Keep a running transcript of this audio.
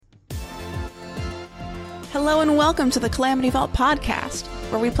Hello and welcome to the Calamity Vault podcast,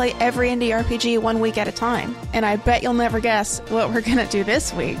 where we play every indie RPG 1 week at a time. And I bet you'll never guess what we're going to do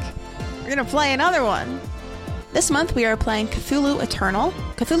this week. We're going to play another one. This month we are playing Cthulhu Eternal.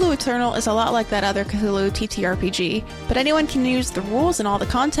 Cthulhu Eternal is a lot like that other Cthulhu TTRPG, but anyone can use the rules and all the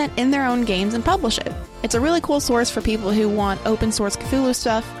content in their own games and publish it. It's a really cool source for people who want open source Cthulhu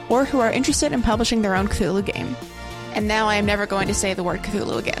stuff, or who are interested in publishing their own Cthulhu game. And now I am never going to say the word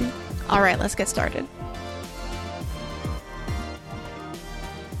Cthulhu again. Alright, let's get started.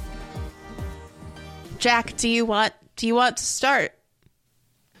 Jack, do you want to start?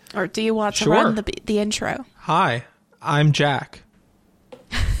 Or do you want to run the intro? Hi, I'm Jack.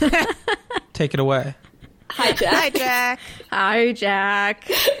 Take it away. Hi, Jack. Hi, Jack. Hi,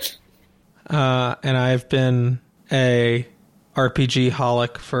 Jack. And I've been a RPG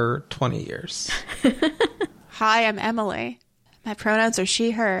holic for 20 years. Hi, I'm Emily. My pronouns are she,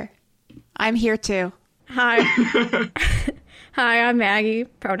 her. I'm here too. Hi. Hi, I'm Maggie.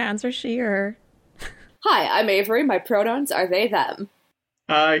 Pronouns are she, her. Hi, I'm Avery. My pronouns are they, them.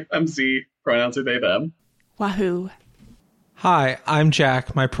 Hi, I'm Z. Pronouns are they, them. Wahoo. Hi, I'm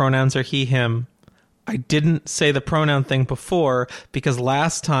Jack. My pronouns are he, him. I didn't say the pronoun thing before because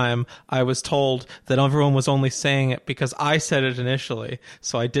last time I was told that everyone was only saying it because I said it initially,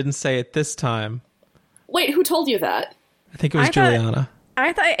 so I didn't say it this time. Wait, who told you that? I think it was Juliana.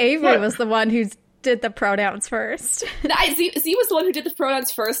 I thought Avery was the one who did the pronouns first. No, Z was the one who did the pronouns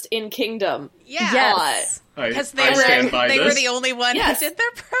first in Kingdom. Yeah. Yes. Because I stand by they this. were the only one Yes. who did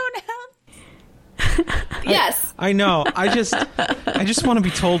their pronouns. Yes. I know. I just want to be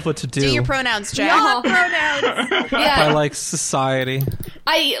told what to do. Do your pronouns, Jack. Yeah. Pronouns. Yeah. by society.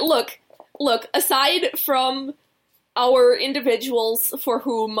 Look, aside from our individuals for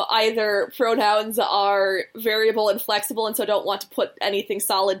whom either pronouns are variable and flexible and so don't want to put anything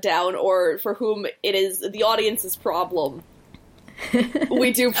solid down, or for whom it is the audience's problem,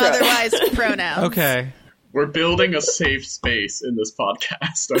 we do pronouns. Otherwise, pronouns. Okay. We're building a safe space in this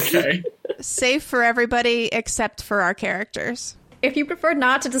podcast, okay? Safe for everybody except for our characters. If you prefer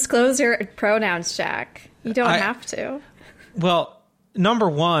not to disclose your pronouns, Jack, you don't have to. Well, number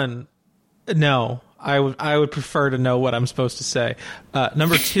one, no. I would prefer to know what I'm supposed to say.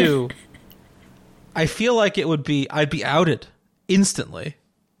 Number two, I feel like I'd be outed instantly.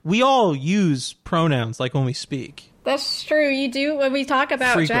 We all use pronouns like when we speak. That's true. You do. When we talk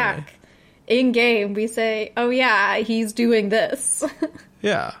about Frequently. Jack in game, we say, "Oh yeah, he's doing this."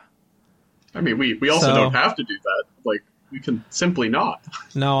 Yeah. I mean, we also don't have to do that. Like, we can simply not.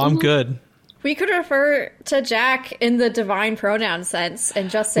 No, I'm good. We could refer to Jack in the divine pronoun sense and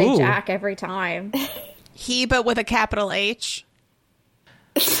just say Jack every time. He, but with a capital H.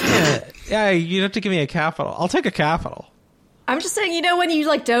 Yeah, you'd have to give me a capital. I'll take a capital. I'm just saying, when you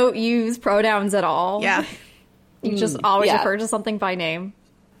don't use pronouns at all. Yeah. You just always yeah. refer to something by name.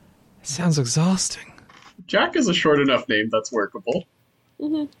 It sounds exhausting. Jack is a short enough name that's workable.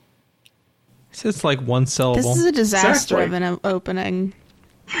 It's like one syllable. This is a disaster Exactly. of an opening.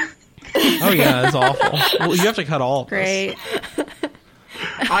 Oh yeah, it's awful. Well, you have to cut all of Great. this.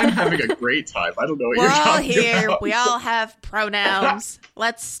 I'm having a great time. I don't know what We're you're all talking here. about. We all have pronouns.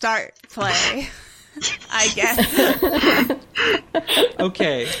 Let's start play. I guess.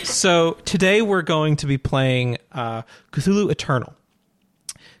 Okay, so today we're going to be playing Cthulhu Eternal.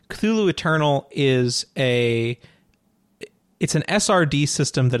 Cthulhu Eternal is it's an SRD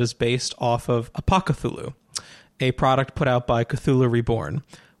system that is based off of Apocathulhu, a product put out by Cthulhu Reborn.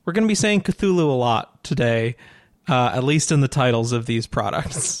 We're going to be saying Cthulhu a lot today, at least in the titles of these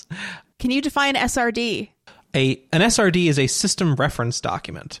products. Can you define SRD? An SRD is a system reference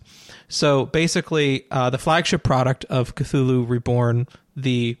document. So basically, the flagship product of Cthulhu Reborn,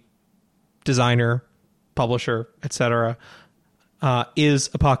 the designer, publisher, etc., is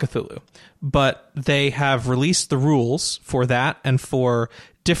Apocathulhu. But they have released the rules for that and for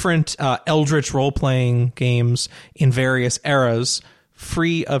different Eldritch role-playing games in various eras,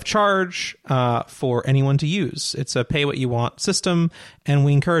 free of charge for anyone to use. It's a pay-what-you-want system, and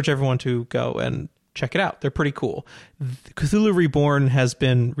we encourage everyone to go and check it out. They're pretty cool. Cthulhu Reborn has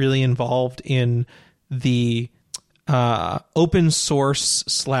been really involved in the open source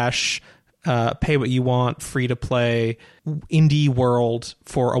 / pay-what-you-want, free-to-play indie world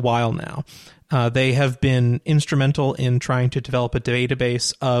for a while now. They have been instrumental in trying to develop a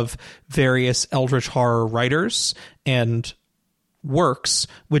database of various Eldritch horror writers and works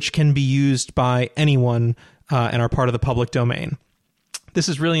which can be used by anyone and are part of the public domain. This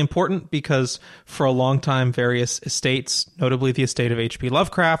is really important because for a long time, various estates, notably the estate of H.P.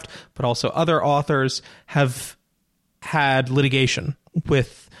 Lovecraft, but also other authors, have had litigation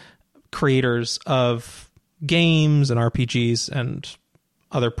with creators of games and RPGs and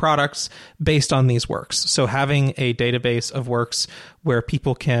other products based on these works. So having a database of works where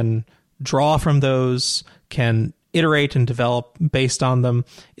people can draw from those, can iterate and develop based on them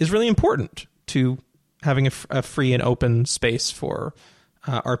is really important to having a free and open space for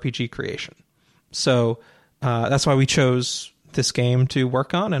RPG creation. So that's why we chose this game to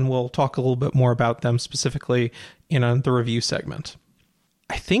work on, and we'll talk a little bit more about them specifically in the review segment.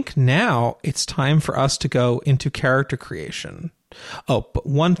 I think now it's time for us to go into character creation. Oh, but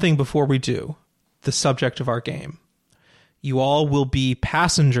one thing before we do, the subject of our game. You all will be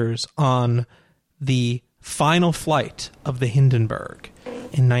passengers on the final flight of the Hindenburg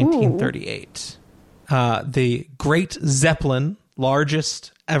in 1938. The Great Zeppelin,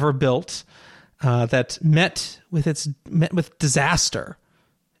 largest ever built, that met with disaster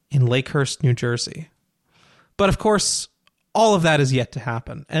in Lakehurst, New Jersey. But of course, all of that is yet to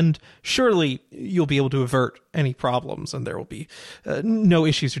happen, and surely you'll be able to avert any problems, and there will be no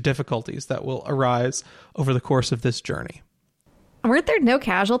issues or difficulties that will arise over the course of this journey. Weren't there no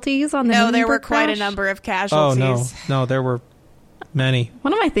casualties on the No, there were Hindenburg quite crash? a number of casualties. Oh, no, there were many.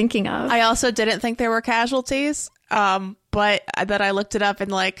 What am I thinking of? I also didn't think there were casualties, but then I looked it up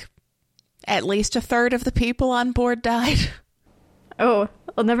and, like, at least a third of the people on board died. Oh,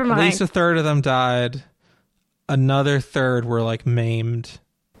 well, never mind. At least a third of them died. Another third were, like, maimed.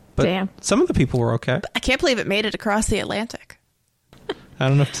 But Damn. some of the people were okay. I can't believe it made it across the Atlantic. I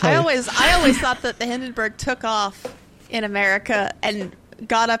don't know if to tell I you. always thought that the Hindenburg took off in America and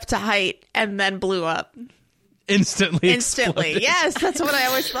got up to height and then blew up. Instantly. Instantly. Yes, that's what I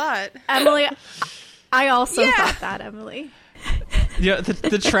always thought. Emily, I also thought that, Emily. Yeah,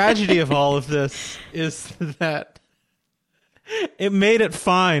 the tragedy of all of this is that it made it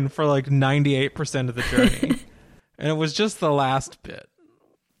fine for like 98% of the journey. And it was just the last bit.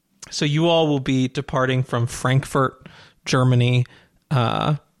 So you all will be departing from Frankfurt, Germany,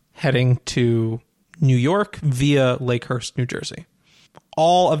 heading to New York via Lakehurst, New Jersey.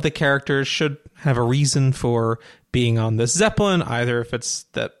 All of the characters should have a reason for being on this Zeppelin, either if it's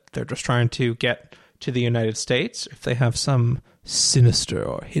that they're just trying to get to the United States, if they have some sinister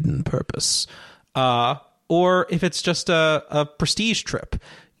or hidden purpose, or if it's just a prestige trip.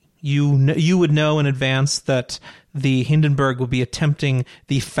 You would know in advance that the Hindenburg will be attempting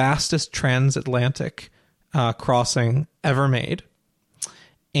the fastest transatlantic crossing ever made,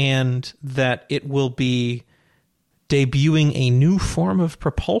 and that it will be debuting a new form of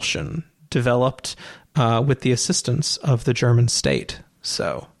propulsion developed with the assistance of the German state.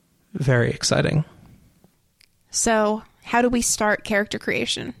 So, very exciting. So, how do we start character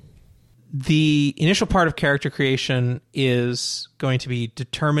creation? The initial part of character creation is going to be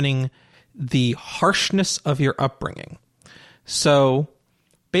determining the harshness of your upbringing. So,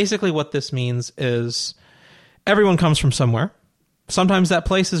 basically what this means is everyone comes from somewhere. Sometimes that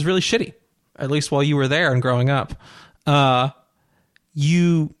place is really shitty, at least while you were there and growing up.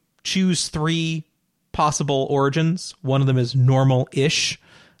 You choose 3 possible origins. One of them is normal-ish.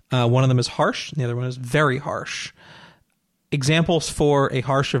 One of them is harsh, and the other one is very harsh. Examples for a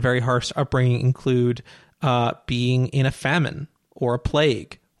harsh or very harsh upbringing include being in a famine or a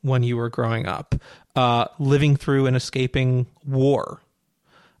plague when you were growing up, living through and escaping war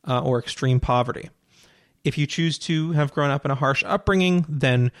or extreme poverty. If you choose to have grown up in a harsh upbringing,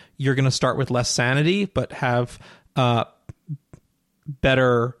 then you're going to start with less sanity, but have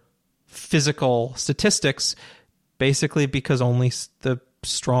better physical statistics, basically because only the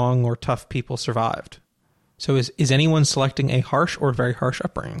strong or tough people survived. So is anyone selecting a harsh or very harsh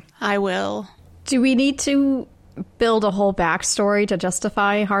upbringing? I will. Do we need to build a whole backstory to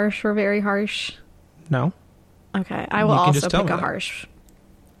justify harsh or very harsh? No. Okay, I will You can also just tell pick me a that. harsh.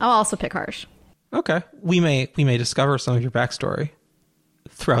 I'll also pick harsh. Okay. We may discover some of your backstory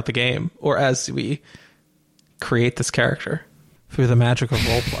throughout the game, or as we create this character through the magic of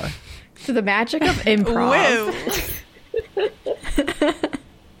roleplay. Through the magic of improv. Woo.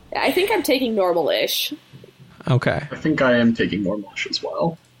 I think I'm taking normal-ish. Okay. I think I am taking normalish as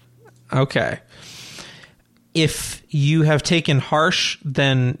well. Okay. If you have taken harsh,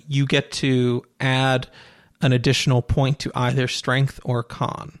 then you get to add an additional point to either strength or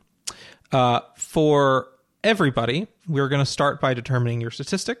con. For everybody, we're going to start by determining your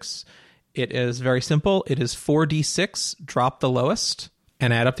statistics. It is very simple. It is 4d6, drop the lowest,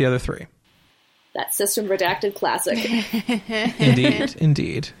 and add up the other 3. That system redacted classic.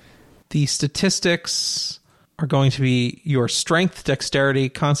 Indeed. The statistics are going to be your strength, dexterity,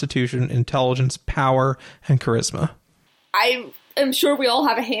 constitution, intelligence, power, and charisma. I am sure we all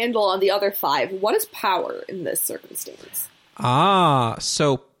have a handle on the other 5. What is power in this circumstance?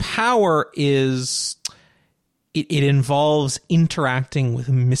 So power is it involves interacting with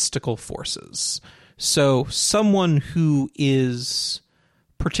mystical forces. So someone who is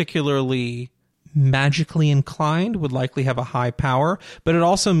particularly magically inclined would likely have a high power, but it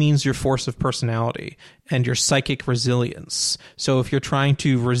also means your force of personality and your psychic resilience. So if you're trying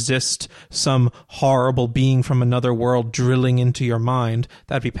to resist some horrible being from another world drilling into your mind,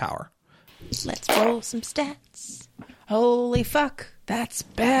 that'd be power. Let's roll some stats. Holy fuck, that's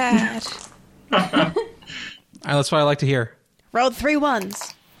bad. That's what I like to hear. Rolled 3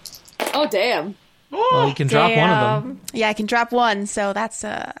 1s. Oh, damn. Well, you can drop one of them. Yeah, I can drop 1, so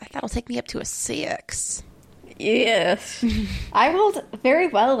that'll take me up to a 6. Yes. I rolled very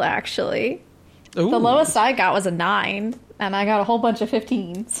well, actually. Ooh. The lowest I got was a 9, and I got a whole bunch of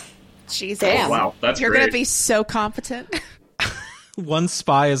 15s. Jesus. Damn. Wow, that's You're great. going to be so competent. One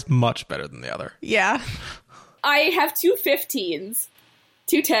spy is much better than the other. Yeah. I have 2 15s,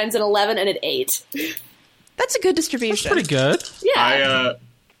 2 10s, an 11, and an 8. That's a good distribution. That's pretty good. Yeah.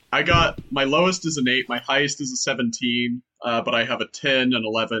 I got, my lowest is an 8, my highest is a 17, but I have a 10, an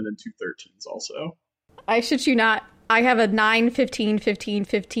 11, and 2 13s also. I shit you not. I have a 9, 15, 15,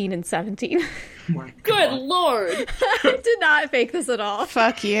 15, and 17. Good lord. I did not fake this at all.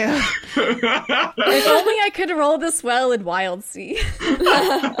 Fuck you. If only I could roll this well in Wild Sea.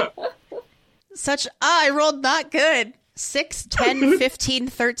 I rolled not good. 6, 10, 15,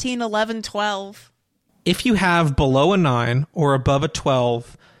 13, 11, 12. If you have below a 9 or above a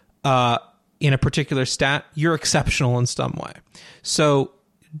 12 in a particular stat, you're exceptional in some way. So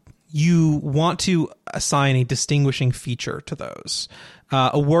you want to assign a distinguishing feature to those.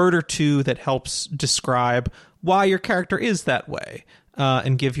 A word or two that helps describe why your character is that way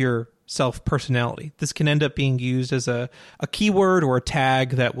and give yourself personality. This can end up being used as a keyword or a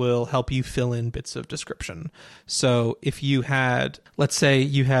tag that will help you fill in bits of description. So if you had, let's say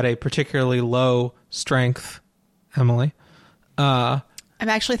you had a particularly low strength, Emily. I'm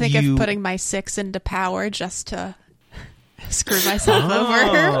actually thinking of putting my 6 into power just to screw myself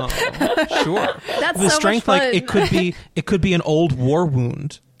over. Sure. That's the so strength, much fun. like it could be an old war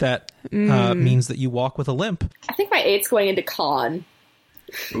wound that means that you walk with a limp. I think my 8's going into con.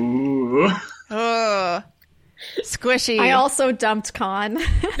 Ooh. Ugh. Squishy. I also dumped con.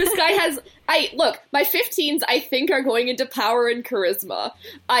 This guy has... Look, my 15s I think are going into power and charisma.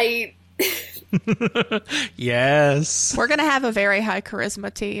 Yes. We're going to have a very high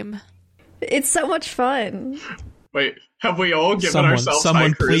charisma team. It's so much fun. Wait, have we all given ourselves high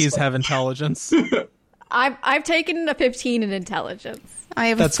Someone charisma? please have intelligence. I've taken a 15 in intelligence. I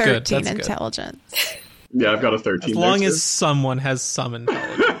have That's a good. 13 That's good. intelligence. Yeah, I've got a 13. As long there, as too. someone has some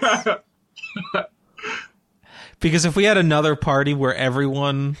intelligence. Because if we had another party where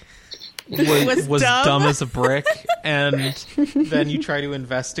everyone was dumb as a brick, and then you try to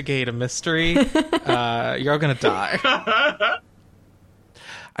investigate a mystery, you're all going to die.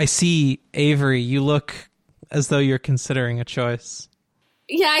 I see, Avery, you look as though you're considering a choice.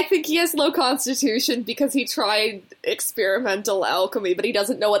 Yeah, I think he has low constitution because he tried experimental alchemy, but he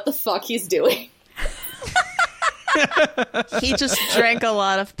doesn't know what the fuck he's doing. He just drank a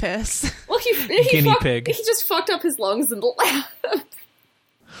lot of piss. Well, he pig. He just fucked up his lungs in the lab.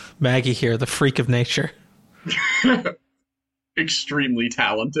 Maggie here, the freak of nature. Extremely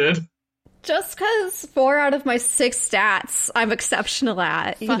talented. Just because 4 out of my 6 stats I'm exceptional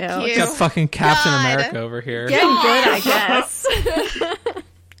at, you Fuck know. you. Got fucking Captain God. America over here. Getting good, I guess.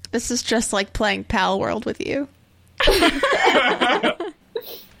 This is just like playing Pal World with you.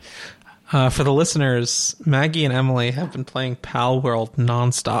 For the listeners, Maggie and Emily have been playing Pal World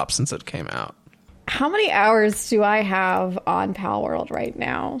nonstop since it came out. How many hours do I have on Pal World right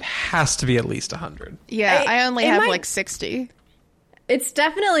now? Has to be at least 100. Yeah, I only it have might- like 60. It's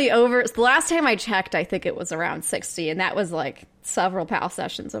definitely over. The last time I checked, I think it was around 60, and that was like several Pal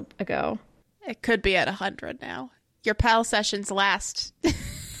sessions ago. It could be at 100 now. Your Pal sessions last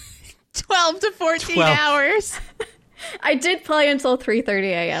 12 to 14 12. hours. I did play until 3:30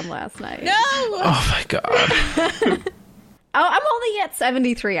 a.m. last night. No! Oh my god. I'm only at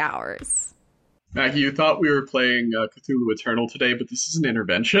 73 hours. Maggie, you thought we were playing Cthulhu Eternal today, but this is an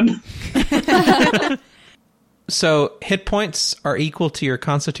intervention. So, hit points are equal to your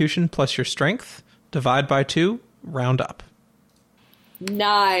constitution plus your strength. Divide by 2, round up.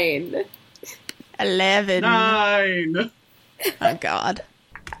 9. 11. 9. Oh, God.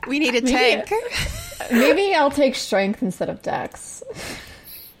 We need a tank. Maybe I'll take strength instead of dex.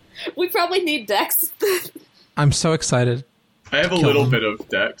 We probably need dex. I'm so excited. I have a little bit of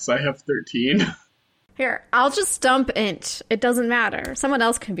dex. I have 13. Here, I'll just dump int. It doesn't matter. Someone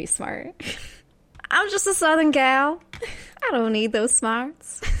else can be smart. I'm just a southern gal. I don't need those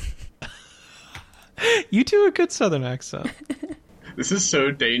smarts. You do a good Southern accent. This is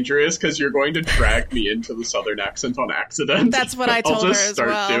so dangerous because you're going to drag me into the Southern accent on accident. That's what I told I'll just her as start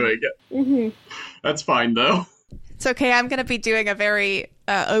well. doing it. Mm-hmm. That's fine, though. It's okay. I'm going to be doing a very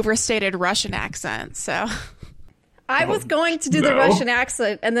overstated Russian accent, so... I was going to do the Russian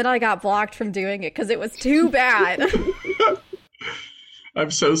accent, and then I got blocked from doing it because it was too bad.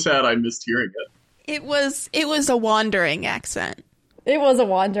 I'm so sad I missed hearing it. It was a wandering accent. It was a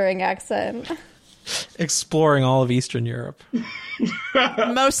wandering accent. Exploring all of Eastern Europe.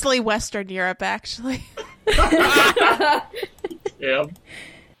 Mostly Western Europe, actually. Yeah.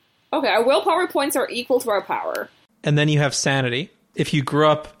 Okay, our willpower points are equal to our power. And then you have sanity. If you grew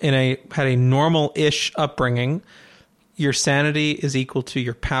up had a normal-ish upbringing, your sanity is equal to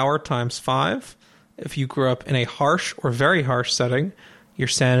your power times 5. If you grew up in a harsh or very harsh setting, your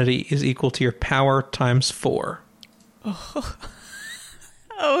sanity is equal to your power times 4.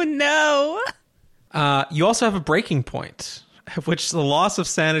 Oh no. You also have a breaking point, at which the loss of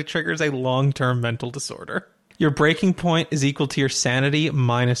sanity triggers a long-term mental disorder. Your breaking point is equal to your sanity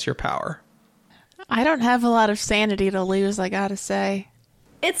minus your power. I don't have a lot of sanity to lose, I gotta say.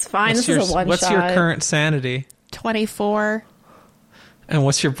 It's fine. This is a one-shot. What's your current sanity? 24. And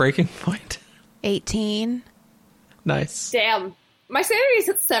what's your breaking point? 18. Nice. Damn. My sanity is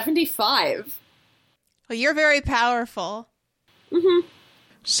at 75. Well, you're very powerful. Mm-hmm.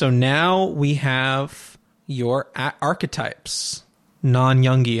 So now we have your archetypes.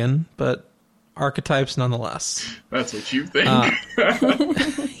 Non-Jungian, but archetypes nonetheless. That's what you think.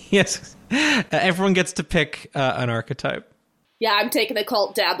 Yes. Everyone gets to pick an archetype. Yeah, I'm taking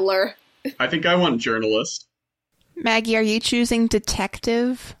occult dabbler. I think I want journalist. Maggie, are you choosing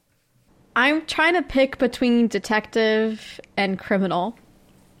detective? I'm trying to pick between detective and criminal.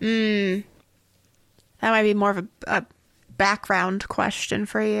 That might be more of a background question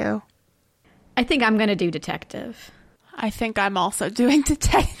for you. I think I'm going to do detective. I think I'm also doing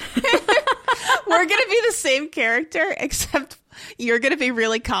detective. We're going to be the same character, except you're going to be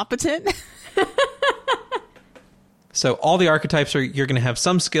really competent. So all the archetypes you're going to have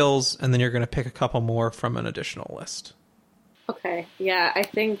some skills, and then you're going to pick a couple more from an additional list. Okay, yeah, I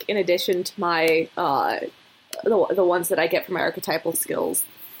think in addition to my, the ones that I get from my archetypal skills,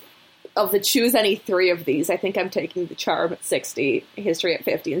 of the choose any 3 of these, I think I'm taking the charm at 60, history at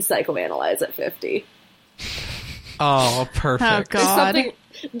 50, and psychoanalyze at 50. Oh, perfect. Oh, God.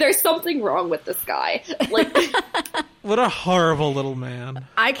 There's something wrong with this guy. Like, What a horrible little man.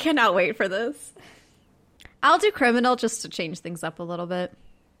 I cannot wait for this. I'll do criminal just to change things up a little bit.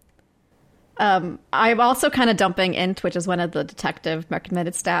 I'm also kind of dumping int, which is one of the detective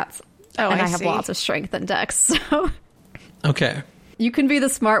recommended stats. Oh, and I see. have lots of strength and dex, so Okay. you can be the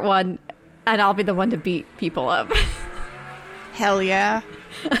smart one, and I'll be the one to beat people up. Hell yeah.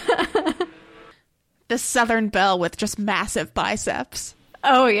 The Southern Belle with just massive biceps.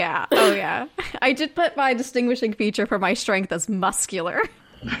 Oh yeah. I did put my distinguishing feature for my strength as muscular.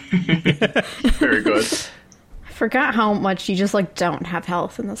 Very good. I forgot how much you just don't have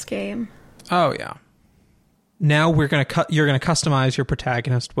health in this game. Oh, yeah. Now you're going to customize your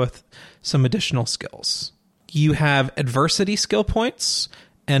protagonist with some additional skills. You have adversity skill points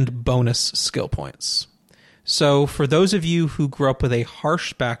and bonus skill points. So for those of you who grew up with a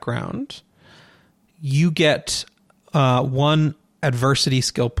harsh background, you get 1 adversity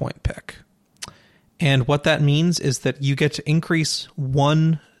skill point pick. And what that means is that you get to increase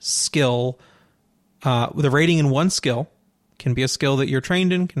 1 skill, the rating in 1 skill. Can be a skill that you're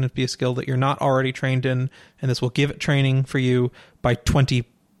trained in, can be a skill that you're not already trained in, and this will give it training for you by 20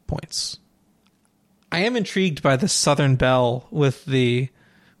 points. I am intrigued by the Southern Belle with a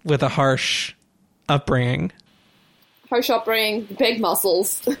harsh upbringing. harsh upbringing, big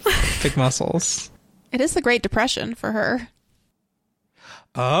muscles. Big muscles. It is the Great Depression for her.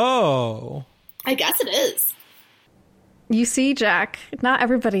 Oh. I guess it is. You see, Jack, not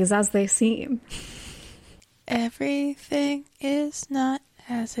everybody's as they seem. Everything is not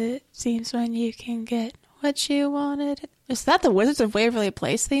as it seems when you can get what you wanted. Is that the Wizards of Waverly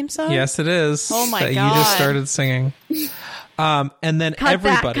Place theme song? Yes, it is. Oh my that God. You just started singing. And then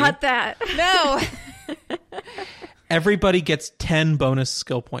Cut that. No. everybody gets 10 bonus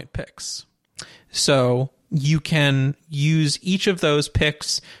skill point picks. So you can use each of those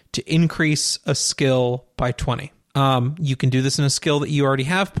picks to increase a skill by 20. You can do this in a skill that you already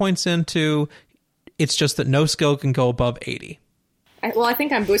have points into. It's just that no skill can go above 80. I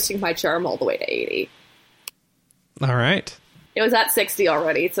think I'm boosting my charm all the way to 80. All right. It was at 60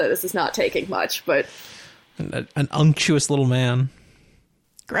 already, so this is not taking much, but... An unctuous little man.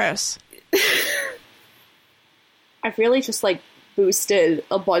 Gross. I've really just, boosted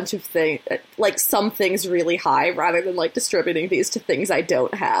a bunch of things, like some things really high, rather than like distributing these to things I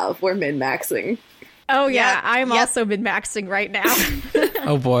don't have. We're min-maxing. Oh yeah, Yep. I'm Yep. also min-maxing right now.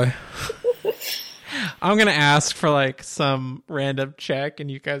 Oh boy. I'm gonna ask for like some random check,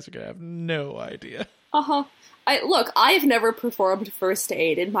 and you guys are gonna have no idea. Uh-huh. I've never performed first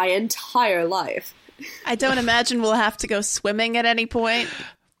aid in my entire life. I don't imagine we'll have to go swimming at any point.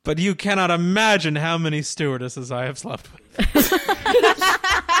 But you cannot imagine how many stewardesses I have slept with.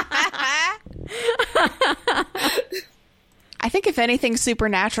 I think if anything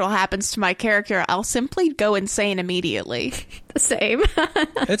supernatural happens to my character, I'll simply go insane immediately. Same.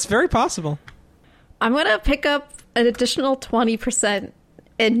 It's very possible. I'm gonna pick up an additional 20%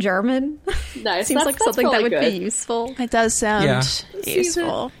 in German. Nice. Seems like that's something that really would good. be useful. It does sound Yeah.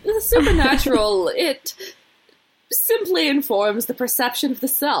 useful. The supernatural, it simply informs the perception of the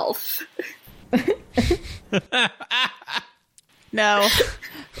self. No.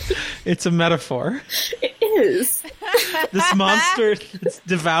 It's a metaphor. It is. This monster that's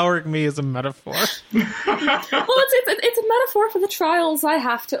devouring me is a metaphor. Well, it's a metaphor for the trials I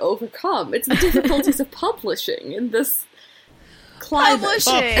have to overcome. It's the difficulties of publishing in this climate.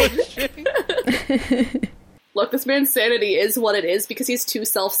 Publishing. Look, this man's sanity is what it is because he's too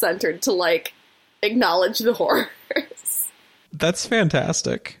self-centered to, like, acknowledge the horrors. That's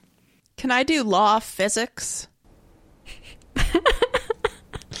fantastic. Can I do law of physics?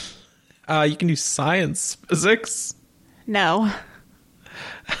 You can do science, physics. No.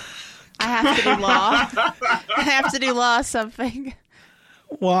 I have to do law. I have to do law something.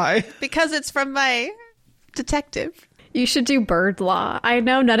 Why? Because it's from my detective. You should do bird law. I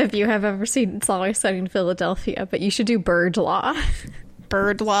know none of you have ever seen It's Always Sunny in Philadelphia, but you should do bird law.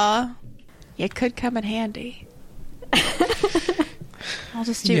 Bird law. It could come in handy. I'll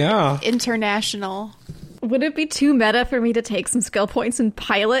just do Yeah. international. Would it be too meta for me to take some skill points in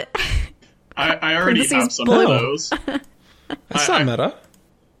pilot? I already have Parentheses some blue. of those. That's not meta.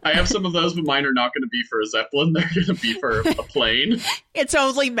 I have some of those, but mine are not going to be for a Zeppelin. They're going to be for a plane. It's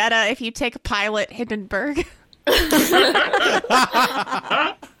only meta if you take a pilot Hindenburg.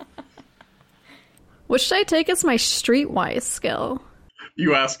 What should I take as my streetwise skill?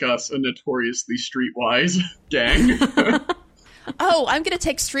 You ask us, a notoriously streetwise gang. Oh, I'm going to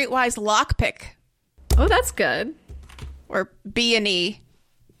take Streetwise Lockpick. Oh, that's good. Or B&E.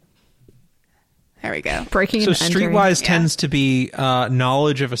 There we go. Breaking So and entering. streetwise Yeah. tends to be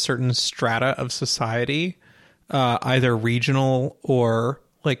knowledge of a certain strata of society, either regional or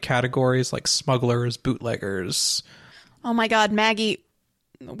like categories like smugglers, bootleggers. Oh my god, Maggie,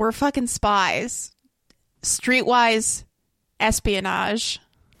 we're fucking spies. Streetwise espionage.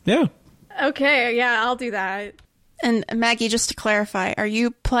 Yeah. Okay, yeah, I'll do that. And Maggie, just to clarify, are you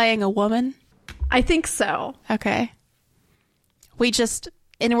playing a woman? I think so. Okay. We just,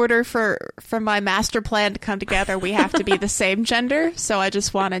 in order for my master plan to come together, we have to be the same gender. So I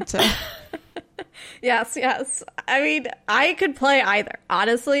just wanted to. Yes, yes. I mean, I could play either.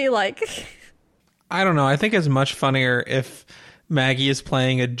 Honestly, like, I don't know. I think it's much funnier if Maggie is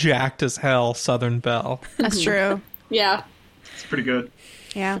playing a jacked as hell Southern Belle. That's true. Yeah. It's pretty good.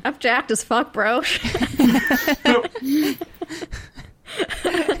 Yeah. I'm jacked as fuck, bro.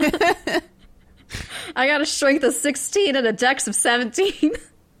 I got a strength of 16 and a dex of 17.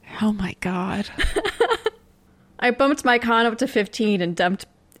 Oh my god. I bumped my con up to 15 and dumped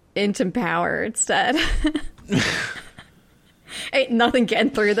into power instead. Ain't nothing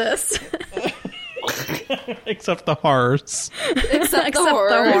getting through this. Except the horrors. Except the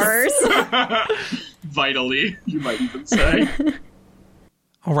horrors. Vitally, you might even say.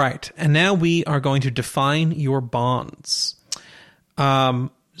 All right. And now we are going to define your bonds.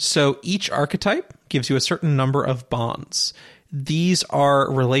 So each archetype gives you a certain number of bonds. These are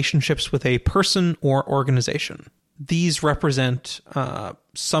relationships with a person or organization. These represent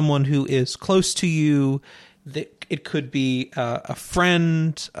someone who is close to you. It could be a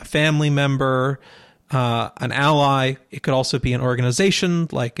friend, a family member, an ally. It could also be an organization,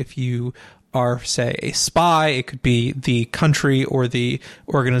 like if you are, say, a spy, it could be the country or the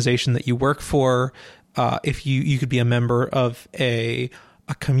organization that you work for. If you could be a member of a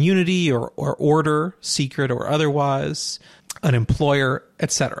community or order, secret or otherwise, an employer,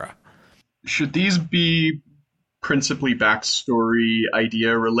 etc. Should these be principally backstory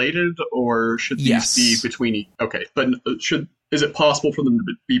idea related, or should these Yes. be between? Okay, but is it possible for them to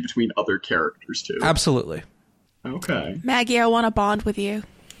be between other characters too? Absolutely. Okay. Maggie, I want to bond with you.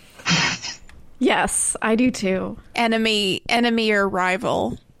 Yes, I do too. Enemy or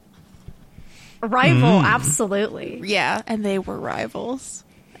rival. Rival, absolutely. Yeah, and they were rivals.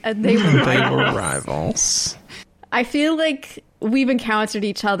 And they were They rivals. were rivals. I feel like we've encountered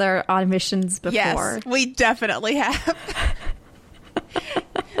each other on missions before. Yes, we definitely have.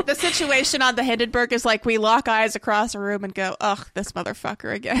 The situation on the Hindenburg is like we lock eyes across a room and go, ugh, this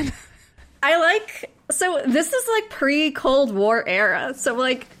motherfucker again. So this is like pre-Cold War era. So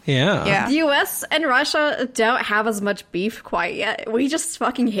like, Yeah. the US and Russia don't have as much beef quite yet. We just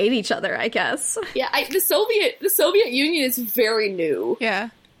fucking hate each other, I guess. Yeah, the Soviet Union is very new. Yeah,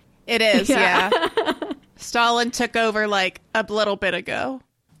 it is. Yeah. Stalin took over like a little bit ago.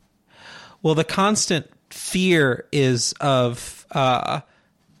 Well, the constant fear is of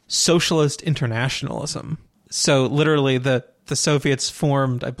socialist internationalism. So literally the Soviets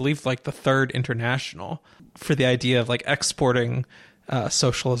formed, I believe, like the Third International for the idea of like exporting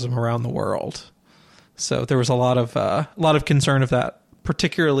socialism around the world. So there was a lot of concern of that,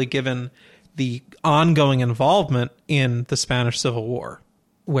 particularly given the ongoing involvement in the Spanish Civil War,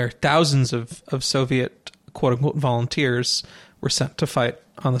 where thousands of Soviet quote unquote volunteers were sent to fight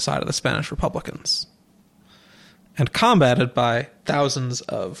on the side of the Spanish Republicans and combated by thousands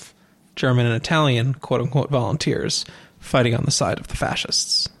of German and Italian quote unquote volunteers fighting on the side of the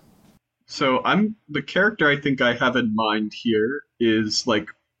fascists. So the character I think I have in mind here is like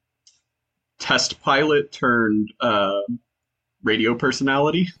test pilot turned radio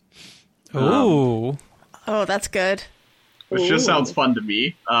personality. Ooh. Oh, that's good. Which just sounds fun to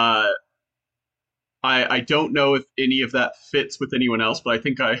me. I don't know if any of that fits with anyone else, but I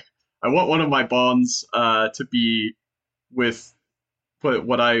think I want one of my bonds to be with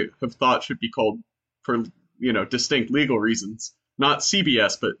what I have thought should be called, for distinct legal reasons, not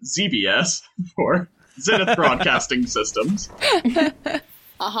CBS but ZBS for Zenith Broadcasting Systems.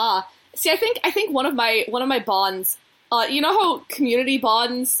 See, I think one of my bonds. You know how community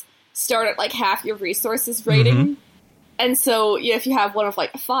bonds start at like half your resources rating, Mm-hmm. and so if you have one of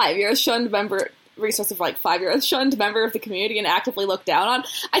like 5, you're a shunned member. Resource of like 5 years, shunned member of the community and actively looked down on.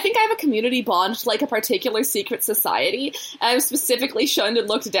 I think I have a community bond to like a particular secret society, and I'm specifically shunned and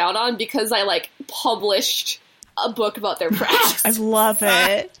looked down on because I like published a book about their practice. I love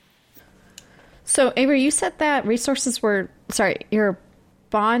it. So, Avery, you said that your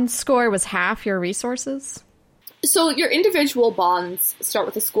bond score was half your resources? So your individual bonds start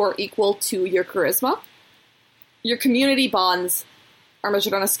with a score equal to your charisma. Your community bonds are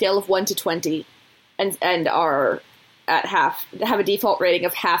measured on a scale of 1 to 20. And are at have a default rating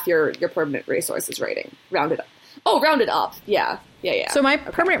of half your permanent resources rating. Rounded up. Oh, rounded up. Yeah. So my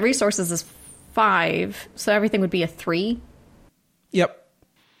permanent resources is 5, so everything would be a 3? Yep.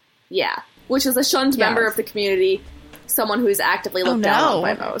 Yeah. Which is a shunned member of the community, someone who is actively looked down on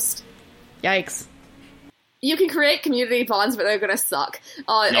by most. Yikes. You can create community bonds, but they're gonna suck.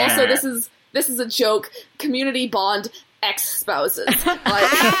 Also, this is a joke. Community bond ex-spouses.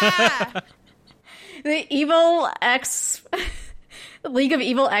 Like, The evil ex... League of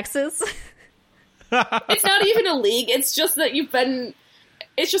Evil Exes? it's not even a league. It's just that you've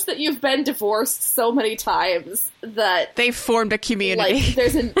been divorced so many times that They've formed a community. like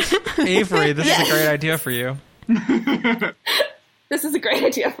there's an Avery, this is a great idea for you. this is a great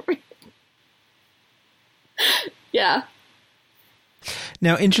idea for me. Yeah.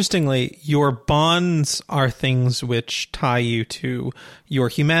 Now, interestingly, your bonds are things which tie you to your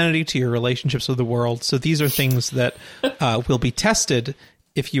humanity, to your relationships with the world. So these are things that will be tested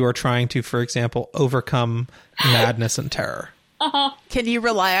if you are trying to, for example, overcome madness and terror. Can you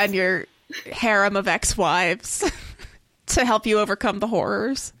rely on your harem of ex-wives to help you overcome the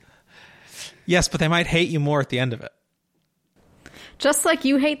horrors? Yes, but they might hate you more at the end of it. Just like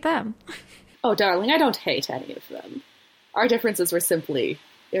you hate them. Oh, darling, I don't hate any of them. Our differences were simply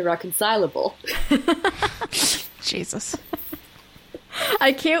irreconcilable. Jesus.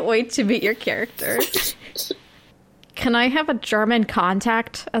 I can't wait to meet your character. Can I have a German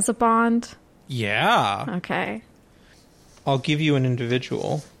contact as a bond? Yeah. Okay. I'll give you an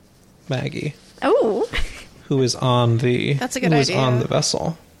individual, Maggie, Oh. who is on the That's a good who is idea. on the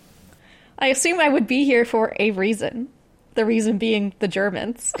vessel. I assume I would be here for a reason. The reason being the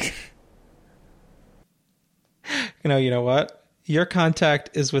Germans. You know what? Your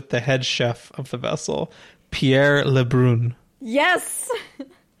contact is with the head chef of the vessel, Pierre Lebrun. Yes!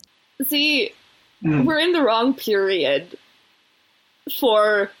 See, we're in the wrong period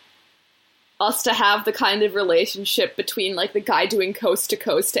for us to have the kind of relationship between, like, the guy doing Coast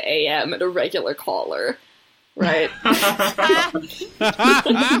to AM and a regular caller. Right?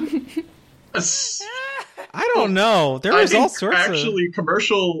 I don't know. There I is all think sorts actually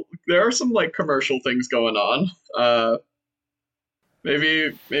commercial. There are some like commercial things going on.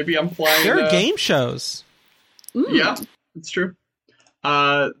 Maybe I'm flying. There are game shows. Yeah, it's true.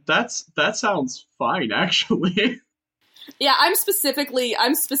 That sounds fine actually. Yeah, I'm specifically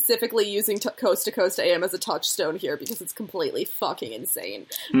using Coast to Coast AM as a touchstone here because it's completely fucking insane.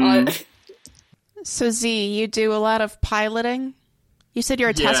 So Z, you do a lot of piloting? You said you're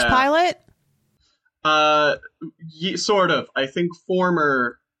a test pilot? Sort of. I think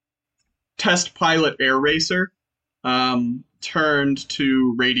former test pilot air racer turned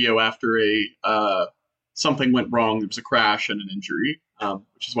to radio after something went wrong. There was a crash and an injury,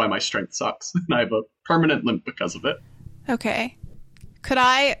 which is why my strength sucks. And I have a permanent limp because of it. Okay.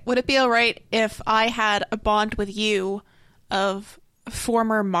 Would it be alright if I had a bond with you of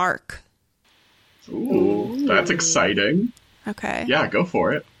former Mark? Ooh, that's exciting. Okay. Yeah, go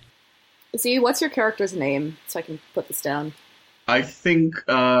for it. Z, what's your character's name so I can put this down? I think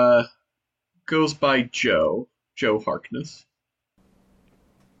goes by Joe Harkness.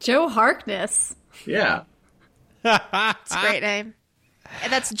 Joe Harkness. Yeah. It's a great name.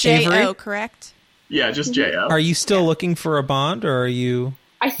 And that's J-O, Avery? correct? Yeah, just J.O. Are you still looking for a bond, or are you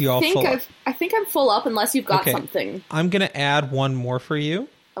all full up? I think I'm full up unless you've got something. I'm going to add one more for you.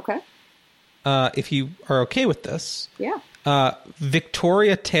 Okay. If you are okay with this. Yeah.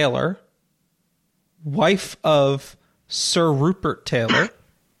 Victoria Taylor, wife of Sir Rupert Taylor.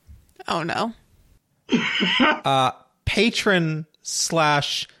 Oh, no. Patron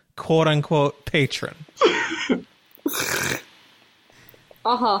 / quote-unquote patron.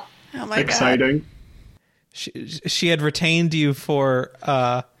 Uh-huh. Oh, my Exciting. God. She had retained you for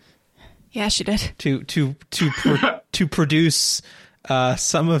Yeah, she did. to produce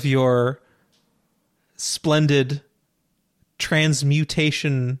some of your splendid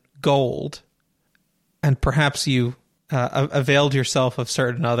transmutation gold, and perhaps you availed yourself of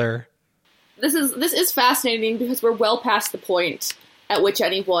certain other. This is fascinating because we're well past the point at which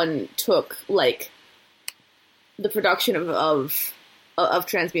anyone took like the production of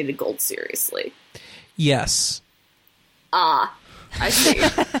transmuted gold seriously. Yes. I see.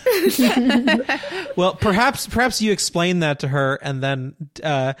 Well, perhaps you explained that to her and then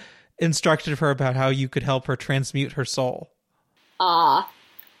instructed her about how you could help her transmute her soul.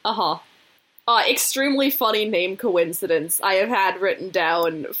 Extremely funny name coincidence I have had written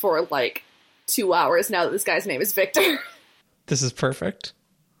down for like 2 hours now that this guy's name is Victor. This is perfect.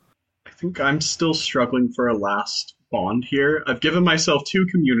 I think I'm still struggling for a last bond here. I've given myself 2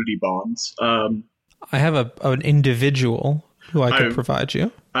 community bonds. I have an individual who I could provide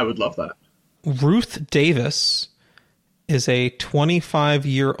you. I would love that. Ruth Davis is a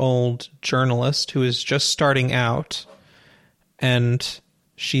 25-year-old journalist who is just starting out, and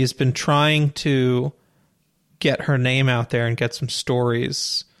she has been trying to get her name out there and get some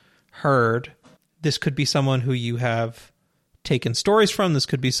stories heard. This could be someone who you have taken stories from. This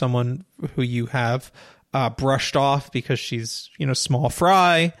could be someone who you have brushed off because she's, small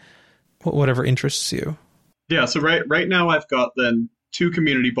fry. Whatever interests you. Yeah, so right now I've got then 2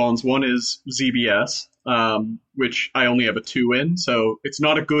 community bonds. One is ZBS, which I only have a 2 in, so it's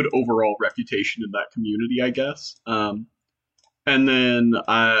not a good overall reputation in that community, I guess. And then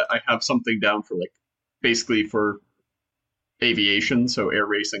I have something down for basically for aviation, so air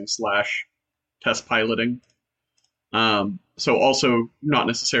racing / test piloting. So also not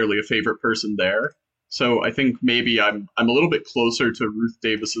necessarily a favorite person there. So I think maybe I'm a little bit closer to Ruth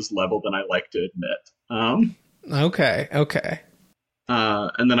Davis's level than I like to admit. Okay.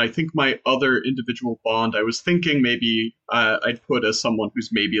 And then I think my other individual bond, I was thinking maybe I'd put as someone who's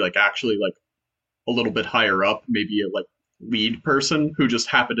maybe actually a little bit higher up, maybe a lead person who just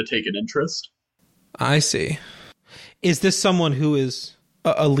happened to take an interest. I see. Is this someone who is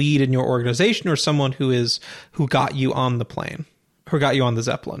a lead in your organization, or someone who got you on the plane, who got you on the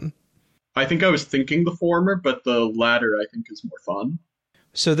Zeppelin? I think I was thinking the former, but the latter I think is more fun.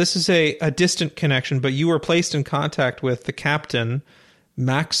 So this is a distant connection, but you were placed in contact with the captain,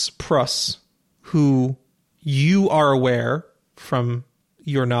 Max Pruss, who you are aware from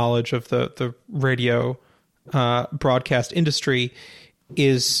your knowledge of the radio broadcast industry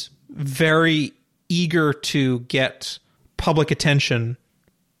is very eager to get public attention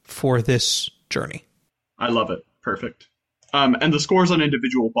for this journey. I love it. Perfect. And the scores on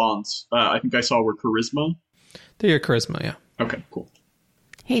individual bonds, I think I saw were charisma. They're your charisma, yeah. Okay, cool.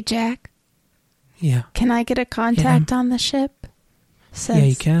 Hey, Jack. Yeah. Can I get a contact on the ship? Yeah,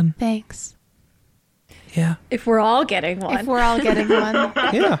 you can. Thanks. Yeah. If we're all getting one.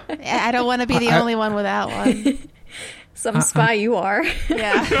 Yeah. I don't want to be the only one without one. Some spy you are.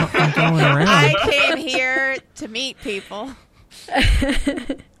 Yeah. I'm going around. I came here to meet people.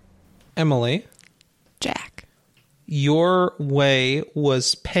 Emily. Jack. Your way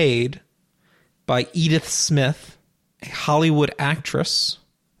was paid by Edith Smith, a Hollywood actress,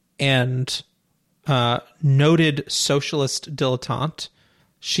 and noted socialist dilettante.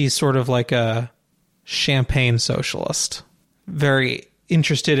 She's sort of like a champagne socialist, very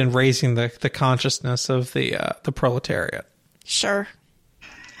interested in raising the consciousness of the proletariat. Sure.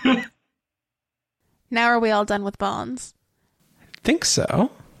 Now are we all done with bonds? I think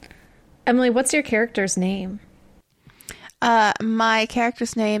so. Emily, what's your character's name? My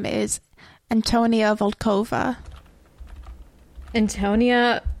character's name is Antonia Volkova.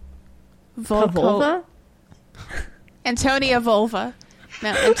 Antonia Volkova? Antonia Volva.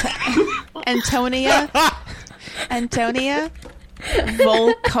 No, Antonia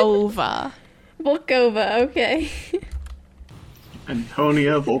Volkova. Volkova, okay.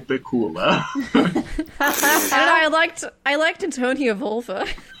 Antonia Volpicula. I don't know, I liked Antonia Volva.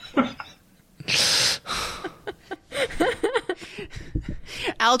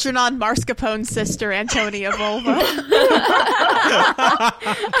 Algernon Mascarpone's sister, Antonia Volva.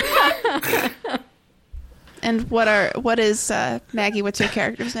 And what is Maggie? What's your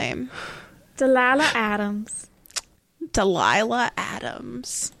character's name? Delilah Adams. Delilah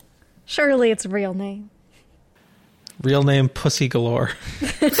Adams. Surely it's a real name. Real name Pussy Galore.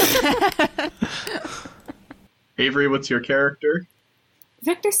 Avery, what's your character?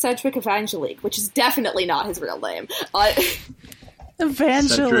 Victor Sedgwick Evangelique, which is definitely not his real name.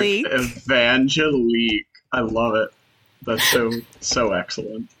 Evangelique. Evangelique. I love it. That's so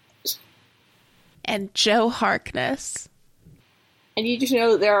excellent. And Joe Harkness. And you just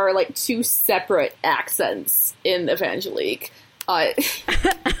know that there are like two separate accents in Evangelique. I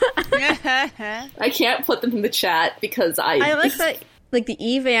can't put them in the chat because I like that. Like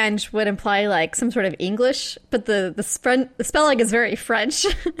the Evange would imply like some sort of English, but the spelling is very French.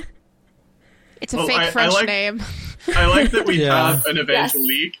 It's a fake French name. I like that we have an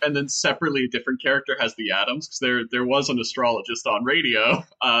Evangelique, and then separately a different character has the Adams, because there was an astrologist on radio,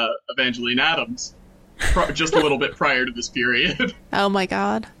 Evangeline Adams, just a little bit prior to this period. Oh my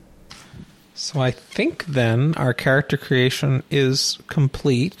god. So I think then our character creation is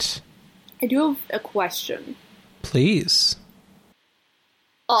complete. I do have a question. Please.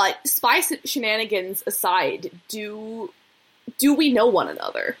 Spy shenanigans aside, do we know one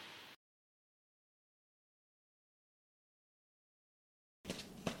another?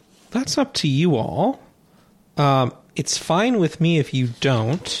 That's up to you all. It's fine with me if you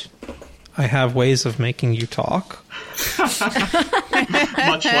don't. I have ways of making you talk. Much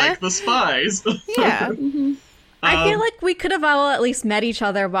like the spies. Yeah. Mm-hmm. I feel like we could have all at least met each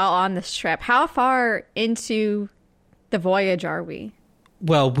other while on this trip. How far into the voyage are we?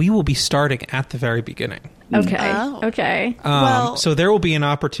 Well, we will be starting at the very beginning. Okay. Oh. Okay. So there will be an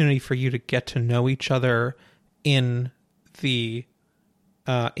opportunity for you to get to know each other in the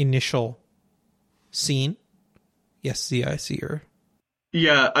initial scene. Yes, Z, I see her.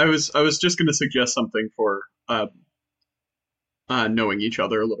 Yeah, I was just going to suggest something for knowing each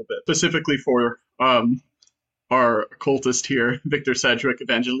other a little bit, specifically for our occultist here, Victor Sedgwick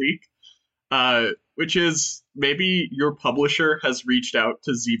Evangelique, which is maybe your publisher has reached out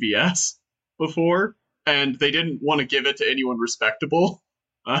to ZBS before, and they didn't want to give it to anyone respectable,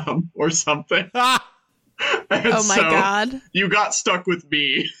 or something. Oh my god. You got stuck with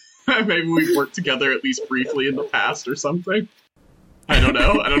me. Maybe we've worked together at least briefly in the past or something. I don't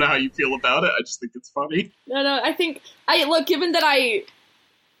know. I don't know how you feel about it. I just think it's funny. No, I think given that I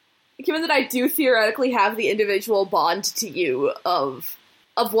do theoretically have the individual bond to you of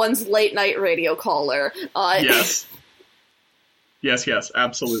one's late night radio caller. Yes. Yes,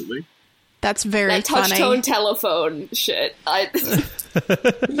 absolutely. That's very that touch funny. tone telephone shit.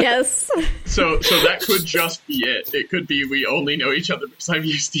 Yes. So that could just be it. It could be we only know each other because I'm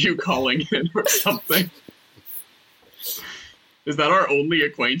used to you calling in or something. Is that our only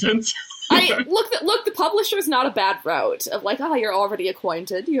acquaintance? Look, the publisher's not a bad route of like, you're already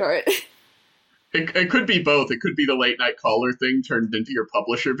acquainted. It could be both. It could be the late night caller thing turned into your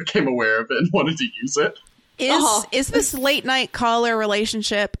publisher became aware of it and wanted to use it. Is this late night caller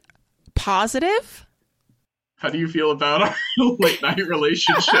relationship positive? How do you feel about our late night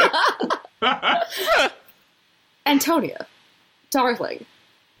relationship? Antonia, darling,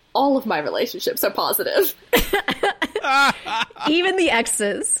 all of my relationships are positive. Even the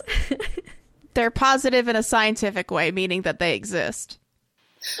exes. They're positive in a scientific way, meaning that they exist.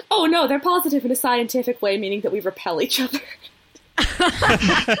 Oh no, they're positive in a scientific way, meaning that we repel each other.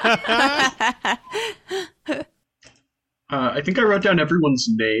 I think I wrote down everyone's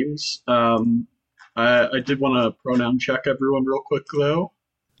names. I did want to pronoun check everyone real quick, though.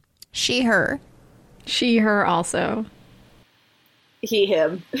 She, her. She, her also. He,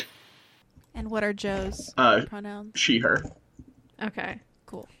 him. And what are Joe's pronouns? She, her. Okay.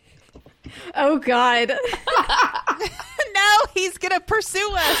 Cool. Oh, God. No, he's gonna pursue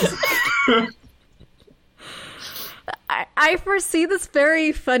us. I foresee this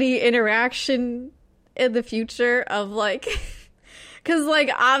very funny interaction in the future of, like... Because, like,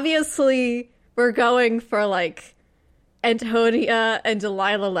 obviously we're going for, like, Antonia and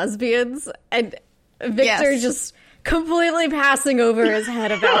Delilah lesbians, and Victor just completely passing over his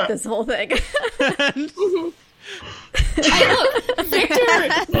head about this whole thing.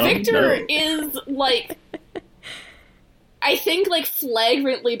 Victor is, like, I think, like,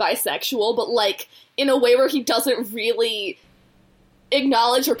 flagrantly bisexual, but, like, in a way where he doesn't really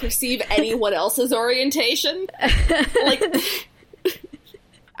acknowledge or perceive anyone else's orientation. Like...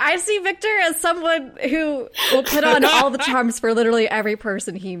 I see Victor as someone who will put on all the charms for literally every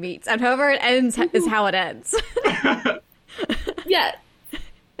person he meets, and however it ends is how it ends. Yeah.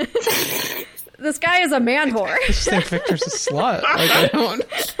 This guy is a man whore. I just think Victor's a slut. Like, I don't...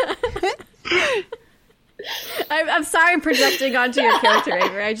 I'm sorry I'm projecting onto your character,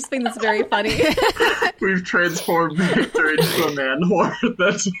 Avery. I just think that's very funny. We've transformed Victor into a man whore.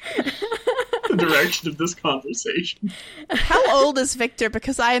 That's the direction of this conversation. How old is Victor?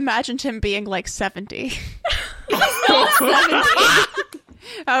 Because I imagined him being like 70. He's not 70.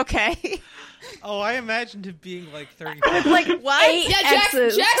 Okay. Oh, I imagined him being like 35. Like, What? eight Yeah,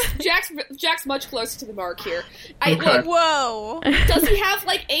 X's. Jack's much closer to the mark here. Okay. Look, Whoa. does he have,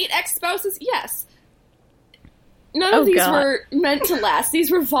 like, 8 ex-spouses? Yes. None of Oh, these God. were meant to last.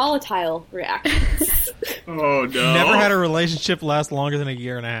 These were volatile reactions. Oh, no. Never had a relationship last longer than a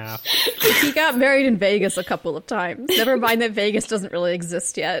year and a half. He got married in Vegas a couple of times. Never mind that Vegas doesn't really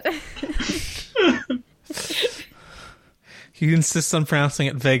exist yet. He insists on pronouncing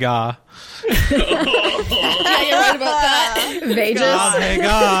it Vega. Yeah, you're right about that. Vegas.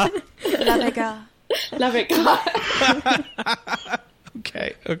 Vega. La Vega. Love it, God.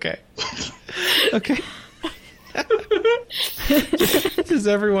 Okay. Does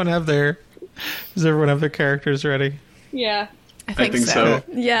everyone have their characters ready? Yeah. I I think think so. so.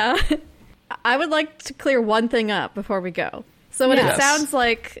 Yeah. I would like to clear one thing up before we go. So what Yes. it sounds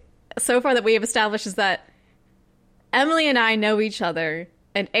like so far that we have established is that Emily and I know each other,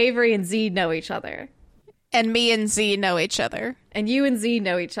 and Avery and Z know each other, And me and Z know each other. and you and Z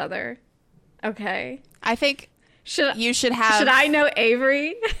know each other. Okay. I think Should you should have... Should I know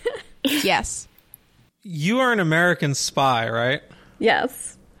Avery? Yes. You are an American spy, right?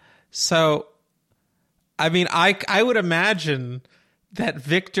 Yes. So, I mean, I would imagine that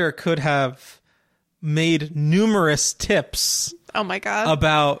Victor could have made numerous tips Oh my god.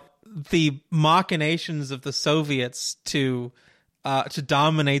 about the machinations of the Soviets to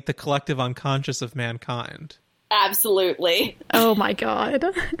dominate the collective unconscious of mankind. Absolutely. Oh my god.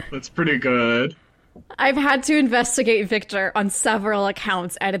 That's pretty good. I've had to investigate Victor on several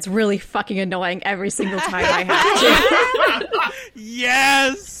accounts, and it's really fucking annoying every single time I have to.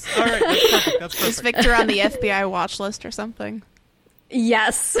 Yes! All right, that's perfect. That's perfect. Is Victor on the FBI watch list or something?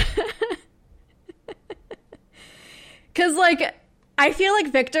 Yes. Because, like, I feel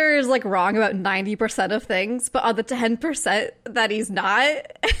like Victor is, like, wrong about 90% of things, but on the 10% that he's not,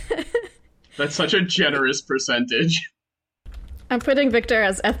 That's such a generous percentage. I'm putting Victor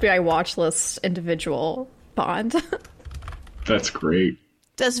as FBI watch list individual Bond. That's great.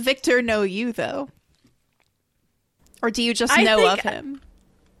 Does Victor know you, though? Or do you just I know think- of him?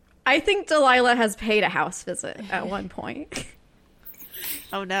 I think Delilah has paid a house visit at one point.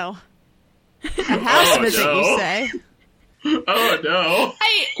 Oh no. A house visit, no. you say? Oh, no.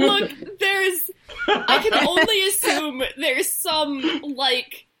 I can only assume there's some,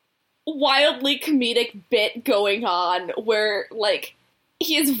 like, wildly comedic bit going on where, like,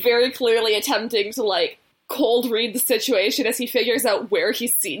 he is very clearly attempting to, like, cold read the situation as he figures out where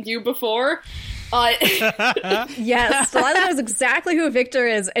he's seen you before. Yes, Delilah knows exactly who Victor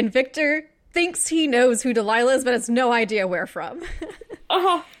is, and Victor thinks he knows who Delilah is, but has no idea where from.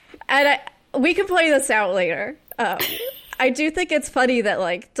 Uh-huh. And we can play this out later. I do think it's funny that,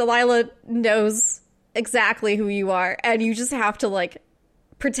 like, Delilah knows exactly who you are, and you just have to, like,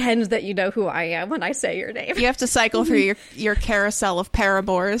 pretend that you know who I am when I say your name. You have to cycle through your carousel of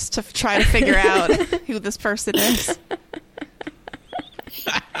paramours to try to figure out who this person is.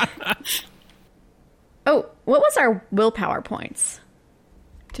 Oh, what was our willpower points?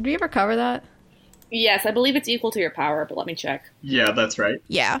 Did we ever cover that? Yes, I believe it's equal to your power, but let me check. Yeah, that's right.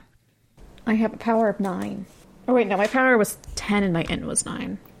 Yeah. I have a power of 9. Oh wait, no, my power was 10 and my int was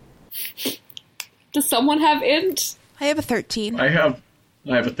 9. Does someone have int? I have a 13. I have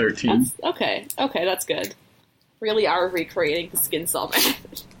a 13. Okay, that's good. Really are recreating the skin cell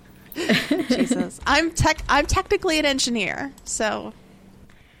method. Jesus. I'm technically an engineer, so...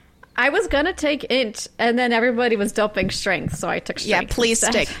 I was gonna take int, and then everybody was doping strength, so I took strength. Yeah, please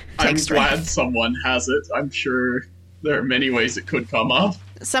instead. take I'm strength. glad someone has it. I'm sure there are many ways it could come up.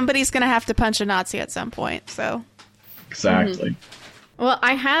 Somebody's going to have to punch a Nazi at some point, so. Exactly. Well,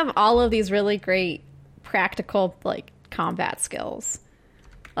 I have all of these really great practical, like, combat skills.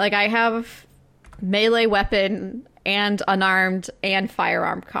 Like, I have melee weapon and unarmed and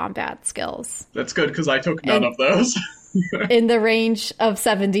firearm combat skills. That's good, because I took none of those. In the range of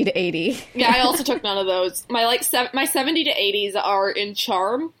 70 to 80. Yeah, I also took none of those. My 70 to 80s are in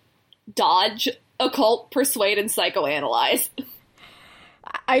charm, dodge, occult, persuade, and psychoanalyze.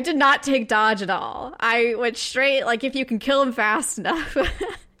 I did not take dodge at all. I went straight, like, if you can kill him fast enough,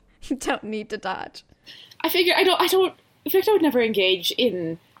 you don't need to dodge. I figure I would never engage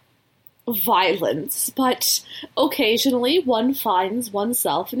in violence, but occasionally one finds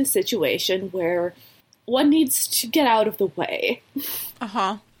oneself in a situation where one needs to get out of the way.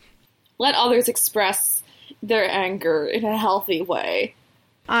 Uh-huh. Let others express their anger in a healthy way.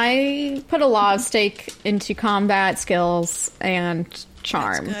 I put a lot of stake into combat skills and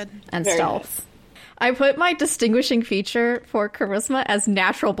charm That's good. and Very stealth. nice. I put my distinguishing feature for charisma as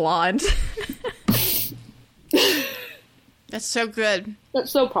natural blonde. That's so good.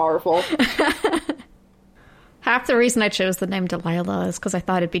 That's so powerful. Half the reason I chose the name Delilah is because I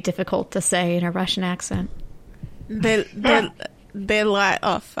thought it'd be difficult to say in a Russian accent. They lie.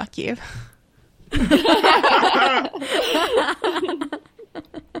 Oh, fuck you.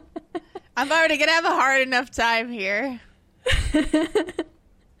 I'm already going to have a hard enough time here.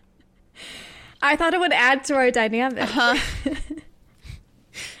 I thought it would add to our dynamic. Huh?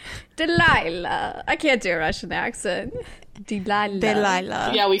 Delilah. I can't do a Russian accent. Delilah.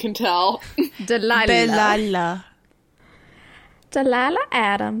 Delilah. Yeah, we can tell. Delilah. Delilah. Delilah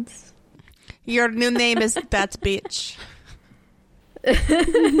Adams. Your new name is that bitch.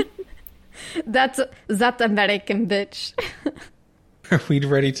 That's that American bitch. Are we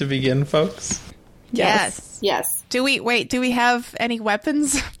ready to begin, folks? Yes. Yes. Do we have any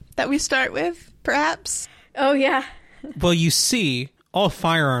weapons that we start with, perhaps? Oh, yeah. Well, you see, all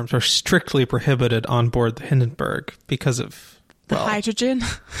firearms are strictly prohibited on board the Hindenburg because of, well, Hydrogen?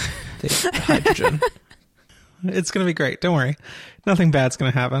 the hydrogen. It's going to be great. Don't worry. Nothing bad's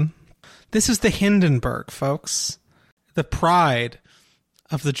going to happen. This is the Hindenburg, folks. The pride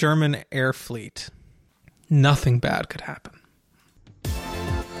of the German air fleet. Nothing bad could happen.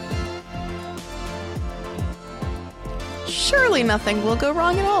 Surely nothing will go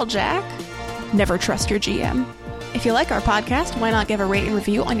wrong at all, Jack. Never trust your GM. If you like our podcast, why not give a rate and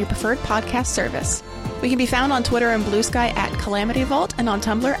review on your preferred podcast service? We can be found on Twitter and Blue Sky at Calamity Vault and on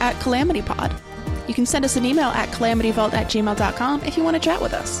Tumblr at CalamityPod. You can send us an email at calamityvault@gmail.com if you want to chat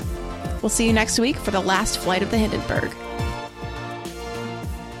with us. We'll see you next week for the last flight of the Hindenburg.